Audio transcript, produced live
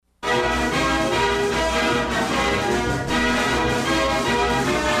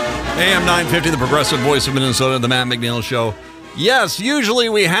AM950, the progressive voice of Minnesota, the Matt McNeil Show. Yes, usually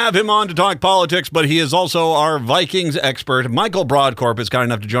we have him on to talk politics, but he is also our Vikings expert. Michael Brodkorb is kind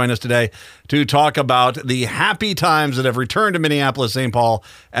enough to join us today to talk about the happy times that have returned to Minneapolis-St. Paul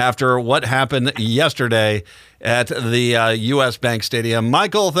after what happened yesterday at the U.S. Bank Stadium.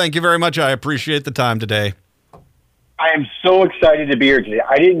 Michael, thank you very much. I appreciate the time today. I am so excited to be here today.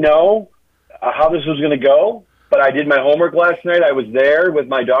 I didn't know how this was going to go, but I did my homework last night. I was there with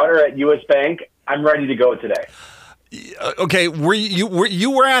my daughter at U.S. Bank. I'm ready to go today. Okay, you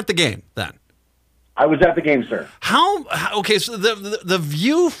were at the game then? I was at the game, sir. Okay, so the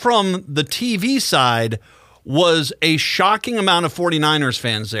view from the TV side was a shocking amount of 49ers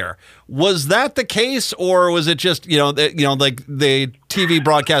fans there. Was that the case, or was it just, like the TV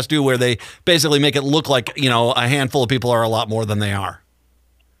broadcasts do where they basically make it look like, a handful of people are a lot more than they are?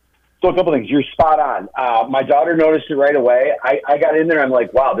 So a couple things. You're spot on. My daughter noticed it right away. I got in there. I'm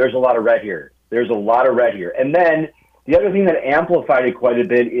like, wow, there's a lot of red here. There's a lot of red here. And then the other thing that amplified it quite a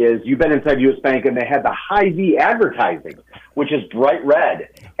bit is you've been inside U.S. Bank and they had the Hy-Vee advertising, which is bright red.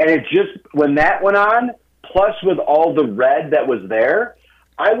 And it just, when that went on, plus with all the red that was there,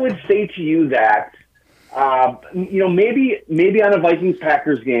 I would say to you that, maybe on a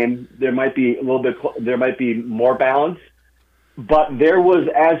Vikings-Packers game, there might be there might be more balance, but there was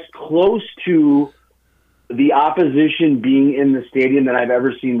as close to the opposition being in the stadium than I've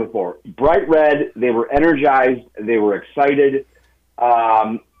ever seen before. Bright red, they were energized, they were excited,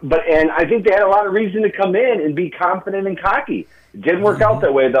 and I think they had a lot of reason to come in and be confident and cocky. It didn't work out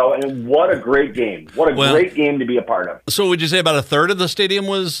that way, though, and what a great game. What a great game to be a part of. So would you say about a third of the stadium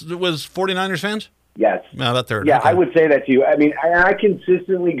was 49ers fans? Yes. No, about a third. Yeah, okay. I would say that to you. I mean, I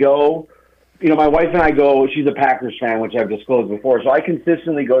consistently go, my wife and I go, she's a Packers fan, which I've disclosed before, so I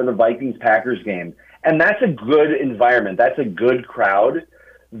consistently go to the Vikings-Packers game. And that's a good environment. That's a good crowd.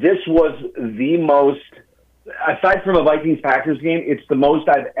 This was the most, aside from a Vikings-Packers game, it's the most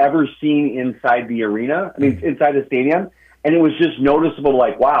I've ever seen inside the arena. I mean, inside the stadium. And it was just noticeable,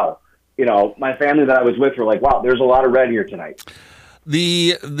 like, wow. My family that I was with were like, wow, there's a lot of red here tonight.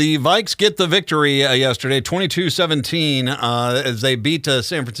 The Vikes get the victory yesterday, 22-17, as they beat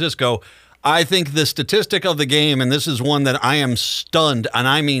San Francisco. I think the statistic of the game, and this is one that I am stunned, and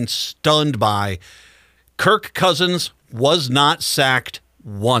I mean stunned by, Kirk Cousins was not sacked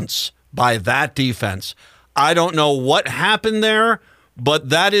once by that defense. I don't know what happened there, but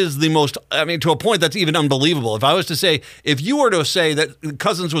that is the most, to a point that's even unbelievable. If you were to say that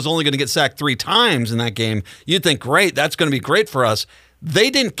Cousins was only going to get sacked 3 times in that game, you'd think, great, that's going to be great for us. They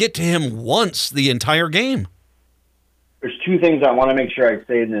didn't get to him once the entire game. There's 2 things I want to make sure I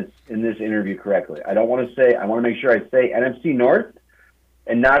say in this interview correctly. I want to make sure I say NFC North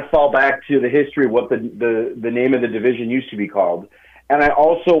and not fall back to the history of what the name of the division used to be called. And I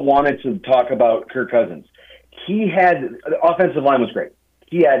also wanted to talk about Kirk Cousins. The offensive line was great.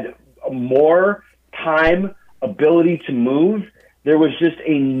 He had more time, ability to move. There was just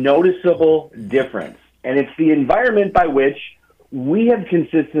a noticeable difference. And it's the environment by which we have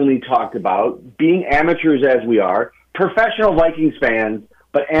consistently talked about, being amateurs as we are, professional Vikings fans,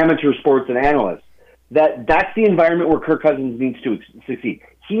 but amateur sports and analysts. That's the environment where Kirk Cousins needs to succeed.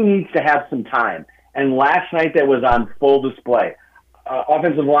 He needs to have some time. And last night that was on full display.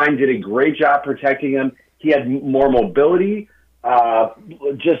 Offensive line did a great job protecting him. He had more mobility,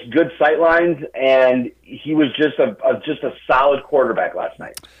 just good sight lines, and he was just a solid quarterback last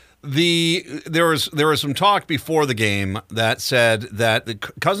night. There was some talk before the game that said that the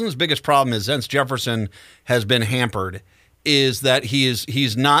Cousins' biggest problem is, since Jefferson has been hampered, is that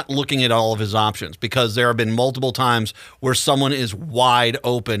he's not looking at all of his options, because there have been multiple times where someone is wide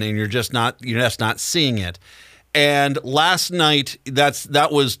open and you're just not seeing it. And last night, that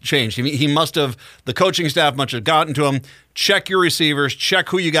was changed. The coaching staff must have gotten to him. Check your receivers, check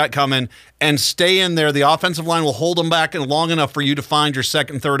who you got coming, and stay in there. The offensive line will hold them back long enough for you to find your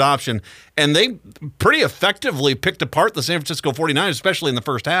second, third option. And they pretty effectively picked apart the San Francisco 49ers, especially in the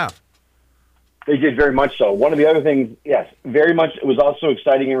first half. They did very much so. One of the other things, yes, very much, it was also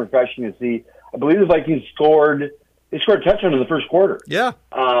exciting and refreshing to see. I believe the Vikings scored a touchdown in the first quarter. Yeah.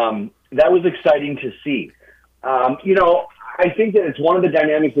 That was exciting to see. I think that it's one of the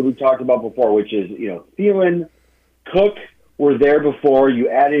dynamics that we've talked about before, which is, Thielen, Cook were there before. You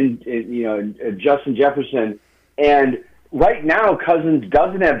add in, Justin Jefferson. And right now, Cousins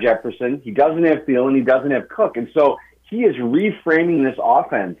doesn't have Jefferson. He doesn't have Thielen. He doesn't have Cook. And so he is reframing this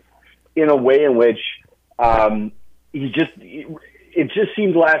offense in a way in which it just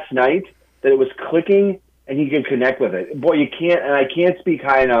seemed last night that it was clicking and he could connect with it. Boy, you can't, and I can't speak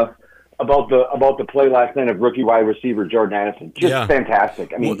high enough about the play last night of rookie wide receiver Jordan Addison. Just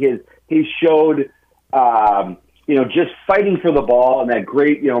fantastic. I mean, he showed just fighting for the ball and that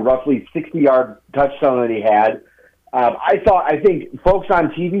great roughly 60-yard touchdown that he had. I think folks on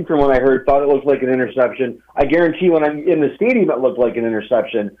TV, from what I heard, thought it looked like an interception. I guarantee when I'm in the stadium, it looked like an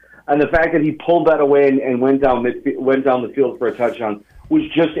interception. And the fact that he pulled that away and went down the field for a touchdown was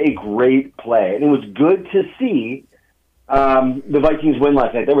just a great play. And it was good to see the Vikings win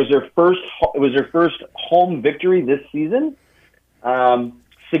last night. It was their first home victory this season.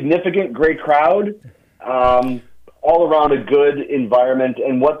 Significant, great crowd. All around a good environment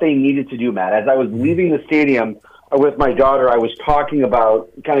and what they needed to do, Matt. As I was leaving the stadium with my daughter, I was talking about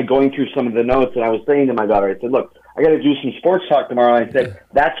kind of going through some of the notes, and I was saying to my daughter, I said, look, I got to do some sports talk tomorrow. And I said,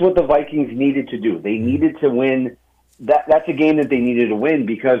 that's what the Vikings needed to do. They needed to win. That's a game that they needed to win,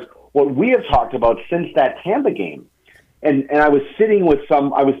 because what we have talked about since that Tampa game, and I was sitting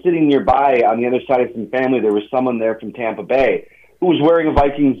nearby on the other side of some family. There was someone there from Tampa Bay who was wearing a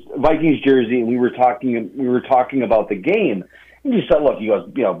Vikings jersey, and we were talking about the game. And he said, look, he goes,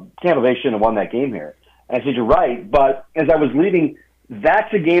 Tampa Bay shouldn't have won that game here. And I said, you're right. But as I was leaving,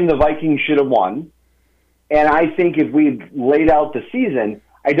 that's a game the Vikings should have won. And I think if we laid out the season,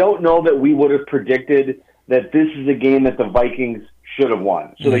 I don't know that we would have predicted that this is a game that the Vikings should have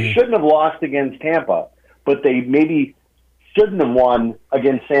won. So they shouldn't have lost against Tampa, but they maybe shouldn't have won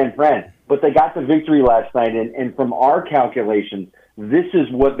against San Fran. But they got the victory last night, and from our calculations, this is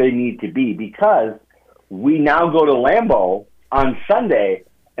what they need to be, because we now go to Lambeau on Sunday,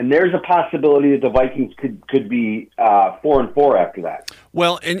 and there's a possibility that the Vikings could be 4-4 after that.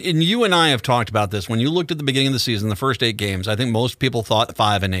 Well, and you and I have talked about this. When you looked at the beginning of the season, the first 8 games, I think most people thought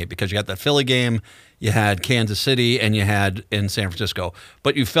 5-8, because you got that Philly game, you had Kansas City, and you had in San Francisco.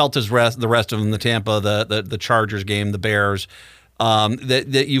 But you felt the rest of them, the Tampa, the Chargers game, the Bears,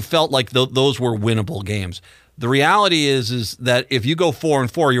 that you felt like those were winnable games. The reality is that if you go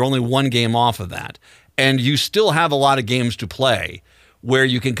 4-4, you're only one game off of that, and you still have a lot of games to play where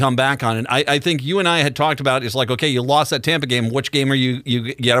you can come back on. And I think you and I had talked about, it's like, okay, you lost that Tampa game. Which game are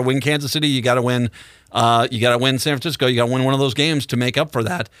you got to win Kansas City. You got to win San Francisco. You got to win one of those games to make up for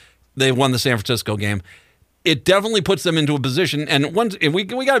that. They won the San Francisco game. It definitely puts them into a position. And we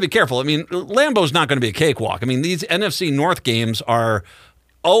got to be careful. I mean, Lambeau's not going to be a cakewalk. I mean, these NFC North games are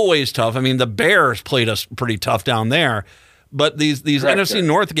always tough. I mean, the Bears played us pretty tough down there, but these NFC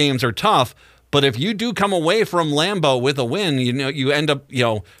North games are tough. But if you do come away from Lambeau with a win, you end up,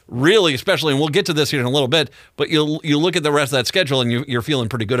 really, especially, and we'll get to this here in a little bit, but you look at the rest of that schedule and you're feeling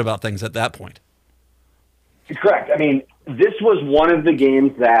pretty good about things at that point. Correct. I mean, this was one of the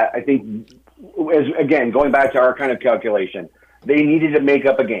games that I think, again, going back to our kind of calculation, they needed to make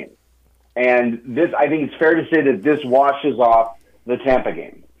up a game. And this, I think it's fair to say that this washes off the Tampa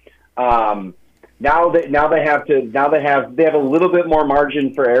game. Now they have a little bit more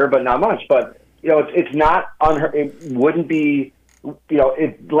margin for error, but not much. But it's not it wouldn't be,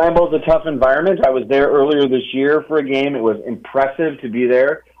 Lambeau's a tough environment. I was there earlier this year for a game. It was impressive to be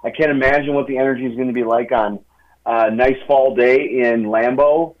there. I can't imagine what the energy is going to be like on a nice fall day in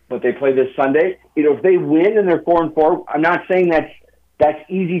Lambeau, but they play this Sunday. If they win and they're 4-4, I'm not saying that's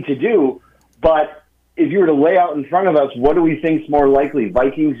easy to do, but if you were to lay out in front of us, what do we think is more likely?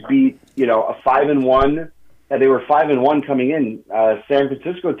 Vikings beat, a 5-1, they were 5-1 coming in, San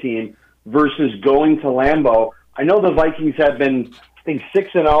Francisco team, versus going to Lambeau. I know the Vikings have been, I think,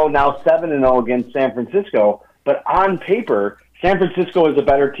 6-0, now 7-0 against San Francisco, but on paper, San Francisco is a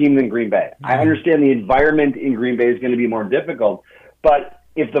better team than Green Bay. I understand the environment in Green Bay is going to be more difficult, but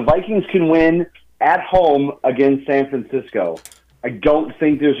if the Vikings can win at home against San Francisco, I don't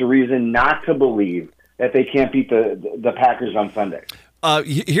think there's a reason not to believe that they can't beat the Packers on Sunday.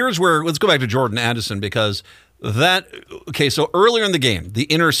 Here's where, let's go back to Jordan Addison, because so earlier in the game, the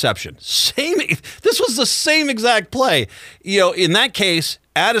interception, this was the same exact play. In that case,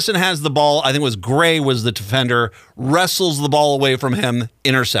 Addison has the ball. I think it was Gray was the defender, wrestles the ball away from him,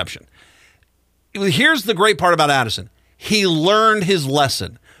 interception. Here's the great part about Addison. He learned his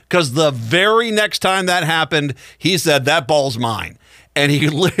lesson, because the very next time that happened, he said, that ball's mine. And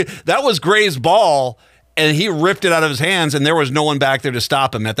that was Gray's ball, and he ripped it out of his hands, and there was no one back there to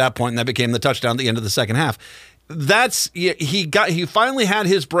stop him at that point, and that became the touchdown at the end of the second half. He finally had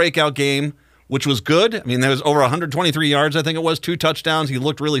his breakout game, which was good. I mean, there was over 123 yards, I think it was, 2 touchdowns. He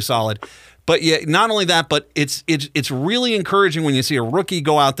looked really solid. But not only that, but it's really encouraging when you see a rookie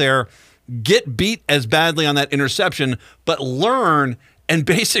go out there, get beat as badly on that interception, but learn and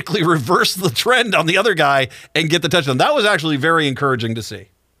basically reverse the trend on the other guy and get the touchdown. That was actually very encouraging to see.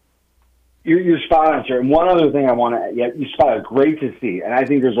 You're spot on, sir. And one other thing I want to, you spot on, great to see. And I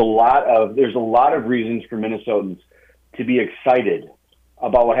think there's a lot of reasons for Minnesotans to be excited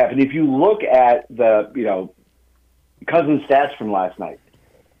about what happened. If you look at the, Cousins stats from last night,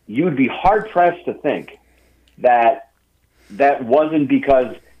 you would be hard pressed to think that wasn't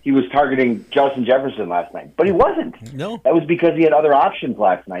because he was targeting Justin Jefferson last night. But he wasn't. No. That was because he had other options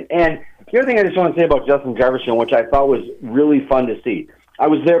last night. And the other thing I just want to say about Justin Jefferson, which I thought was really fun to see, I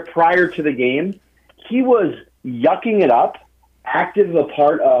was there prior to the game. He was yucking it up, active a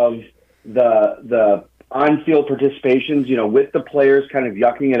part of the on-field participations, with the players kind of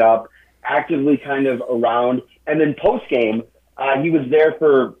yucking it up, actively kind of around. And then post-game, he was there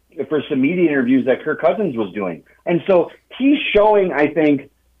for some media interviews that Kirk Cousins was doing. And so he's showing, I think,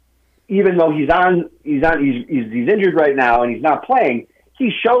 even though he's injured right now and he's not playing,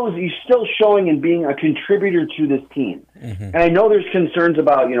 he's still showing and being a contributor to this team. Mm-hmm. And I know there's concerns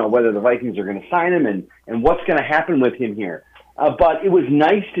about, whether the Vikings are going to sign him and what's going to happen with him here. But it was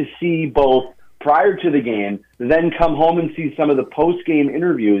nice to see both prior to the game, then come home and see some of the post-game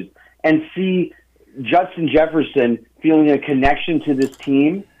interviews and see Justin Jefferson feeling a connection to this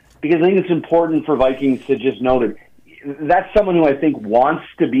team, because I think it's important for Vikings to just know that that's someone who I think wants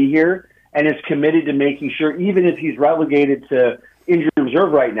to be here and is committed to making sure, even if he's relegated to injured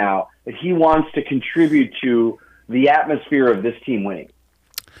reserve right now, that he wants to contribute to the atmosphere of this team winning.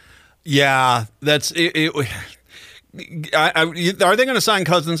 Yeah, that's it. Are they going to sign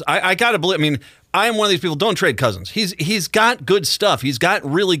Cousins? I got to believe. I mean, I am one of these people. Don't trade Cousins. He's got good stuff. He's got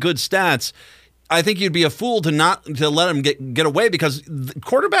really good stats. I think you'd be a fool to let him get away, because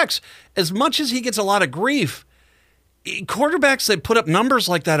quarterbacks, as much as he gets a lot of grief, quarterbacks that put up numbers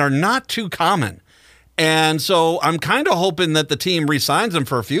like that are not too common. And so I'm kind of hoping that the team re-signs him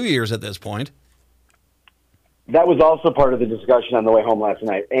for a few years at this point. That was also part of the discussion on the way home last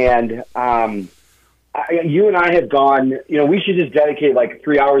night. And you and I have gone, we should just dedicate like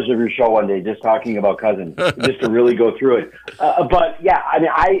 3 hours of your show one day just talking about Cousins, just to really go through it. But yeah, I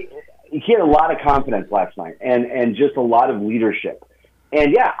mean, he had a lot of confidence last night and just a lot of leadership.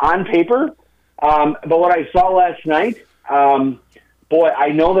 And yeah, on paper, but what I saw last night, boy, I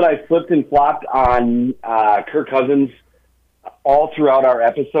know that I flipped and flopped on Kirk Cousins all throughout our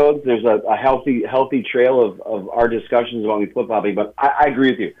episodes. There's a healthy trail of our discussions about me flip-flopping, but I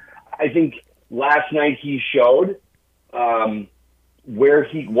agree with you. I think last night he showed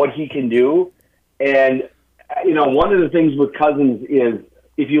what he can do. And, one of the things with Cousins is,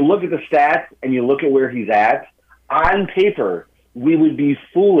 if you look at the stats and you look at where he's at, on paper, we would be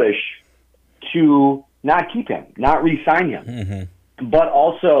foolish to not keep him, not re-sign him. Mm-hmm. But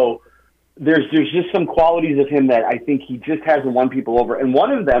also, there's just some qualities of him that I think he just hasn't won people over. And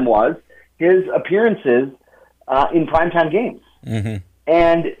one of them was his appearances in primetime games. Mm-hmm.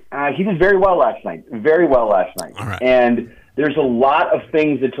 And he did very well last night. Very well last night. All right. And there's a lot of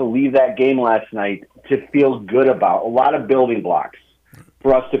things to leave that game last night to feel good about, a lot of building blocks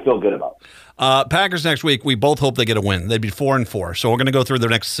for us to feel good about. Packers next week, we both hope they get a win. They'd be 4-4. So we're going to go through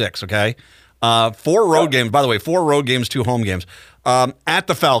their next 6, okay? 4 road games. By the way, 4 road games, 2 home games. At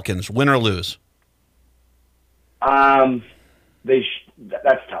the Falcons, win or lose? That's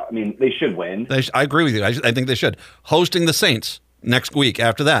tough. I mean, they should win. I agree with you. I think they should. Hosting the Saints next week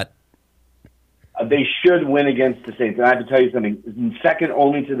after that. They should win against the Saints. And I have to tell you something. Second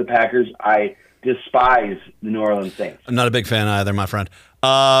only to the Packers, I despise the New Orleans Saints. I'm not a big fan either, my friend.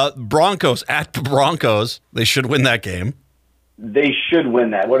 Broncos at the Broncos. They should win that game. They should win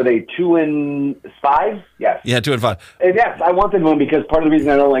that. What are they, 2-5? Yes. Yeah, 2-5. And yes, I want them to win, because part of the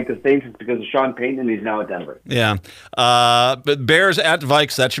reason I don't like the Saints is because of Sean Payton, and he's now at Denver. Yeah. But Bears at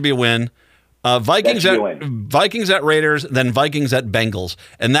Vikes, that should be a win. Vikings at Raiders, then Vikings at Bengals.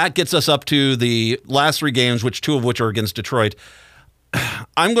 And that gets us up to the last 3 games, 2 of which are against Detroit.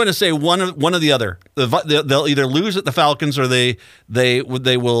 I'm going to say one of the other. They'll either lose at the Falcons, or they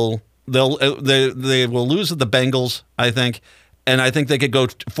will lose at the Bengals, I think. And I think they could go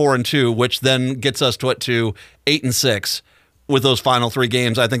 4-2, which then gets us to 8-6 with those final 3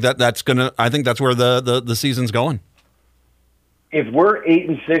 games. I think that's where the season's going. If we're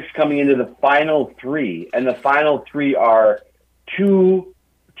 8-6 coming into the final 3, and the final 3 are 2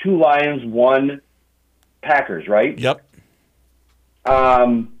 Lions, 1 Packers, right? Yep.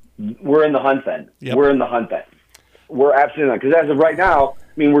 We're in the hunt then. Yep. We're in the hunt then. We're absolutely not. Because as of right now,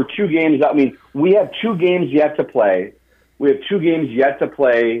 I mean, we're 2 games out. I mean, we have 2 games yet to play. We have 2 games yet to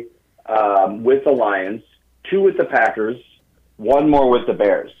play with the Lions, 2 with the Packers, 1 more with the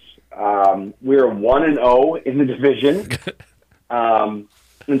Bears. We're 1-0 in the division. And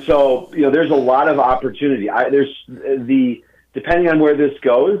so, there's a lot of opportunity. Depending on where this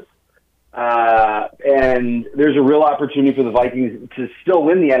goes, and there's a real opportunity for the Vikings to still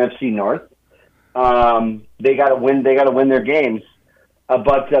win the NFC North. They got to win. They got to win their games.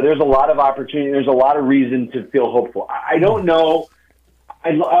 But there's a lot of opportunity. There's a lot of reason to feel hopeful. I don't know.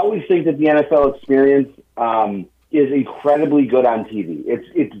 I always think that the NFL experience is incredibly good on TV.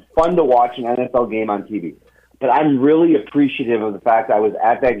 It's fun to watch an NFL game on TV. But I'm really appreciative of the fact that I was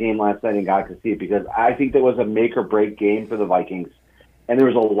at that game last night and got to see it, because I think that was a make-or-break game for the Vikings. And there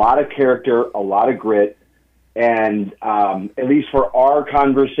was a lot of character, a lot of grit, and at least for our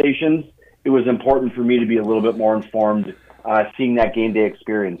conversations, it was important for me to be a little bit more informed seeing that game day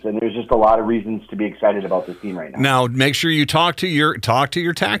experience. And there's just a lot of reasons to be excited about this team right now. Now, make sure you talk to your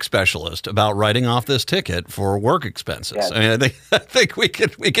tax specialist about writing off this ticket for work expenses. Yes. I mean, I think we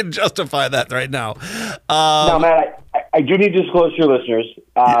can justify that right now. Now, Matt, I do need to disclose to your listeners.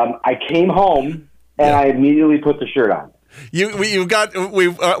 I came home and I immediately put the shirt on. We've got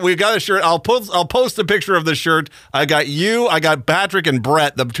a shirt. I'll post a picture of the shirt. I got you. I got Patrick and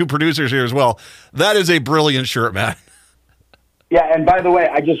Brett, the two producers here as well. That is a brilliant shirt, Matt. Yeah, and by the way,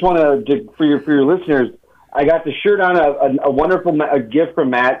 I just want to for your listeners, I got the shirt on, a wonderful gift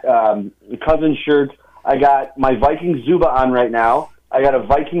from Matt, cousin shirt. I got my Vikings Zuba on right now. I got a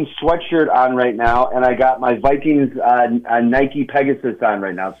Vikings sweatshirt on right now, and I got my Vikings Nike Pegasus on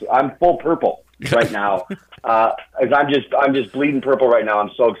right now. So I'm full purple right now. I'm just bleeding purple right now.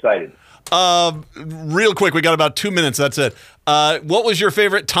 I'm so excited. Real quick, we got about 2 minutes. That's it. What was your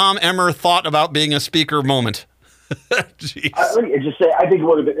favorite Tom Emmer thought about being a speaker moment? Let me just say, I think it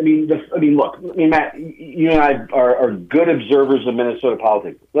would have been. Look, Matt, you and I are good observers of Minnesota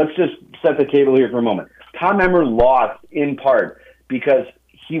politics. Let's just set the table here for a moment. Tom Emmer lost in part because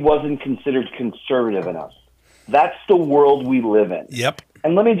he wasn't considered conservative enough. That's the world we live in. Yep.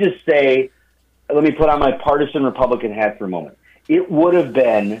 And let me just say, let me put on my partisan Republican hat for a moment. It would have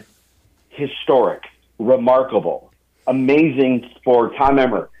been historic, remarkable, amazing for Tom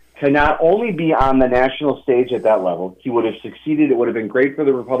Emmer to not only be on the national stage at that level. He would have succeeded. It would have been great for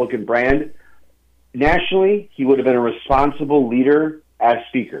the Republican brand. Nationally, he would have been a responsible leader as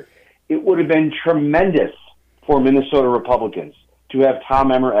Speaker. It would have been tremendous for Minnesota Republicans to have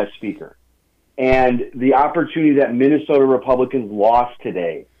Tom Emmer as Speaker. And the opportunity that Minnesota Republicans lost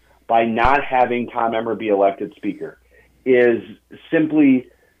today by not having Tom Emmer be elected Speaker is simply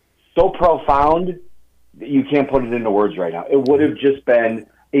so profound that you can't put it into words right now. It would have just been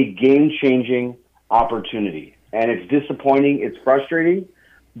a game-changing opportunity. And it's disappointing, it's frustrating,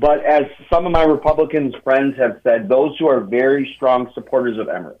 but as some of my Republican friends have said, those who are very strong supporters of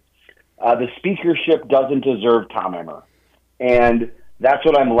Emmer, the speakership doesn't deserve Tom Emmer. And that's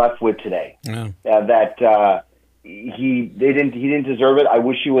what I'm left with today. Yeah. He didn't deserve it. I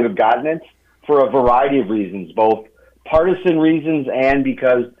wish he would have gotten it for a variety of reasons, both partisan reasons and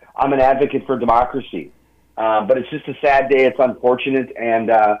because I'm an advocate for democracy. But it's just a sad day. It's unfortunate, and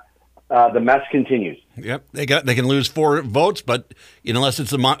the mess continues. Yep, they can lose 4 votes, but unless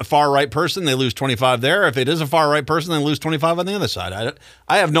it's a far right person, they lose 25 there. If it is a far right person, they lose 25 on the other side.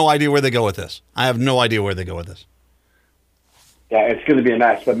 I have no idea where they go with this. Yeah, it's going to be a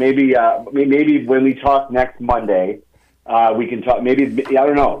mess. But maybe when we talk next Monday, we can talk. Maybe I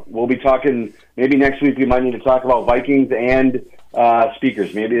don't know. We'll be talking. Maybe next week we might need to talk about Vikings and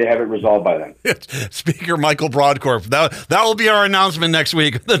speakers. Maybe they have it resolved by then. Speaker Michael Brodkorb. That will be our announcement next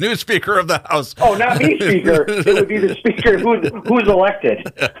week. The new Speaker of the House. Oh, not me, Speaker. It would be the Speaker who's elected.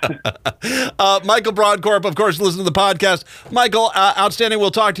 Michael Brodkorb, of course, listen to the podcast. Michael, outstanding.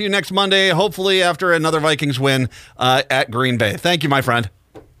 We'll talk to you next Monday, hopefully after another Vikings win at Green Bay. Thank you, my friend.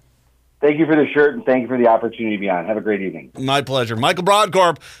 Thank you for the shirt, and thank you for the opportunity to be on. Have a great evening. My pleasure. Michael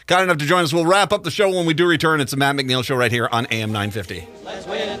Brodkorb, kind enough to join us. We'll wrap up the show when we do return. It's the Matt McNeil Show right here on AM 950. Let's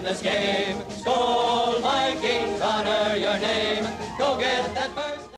win this game. Skol,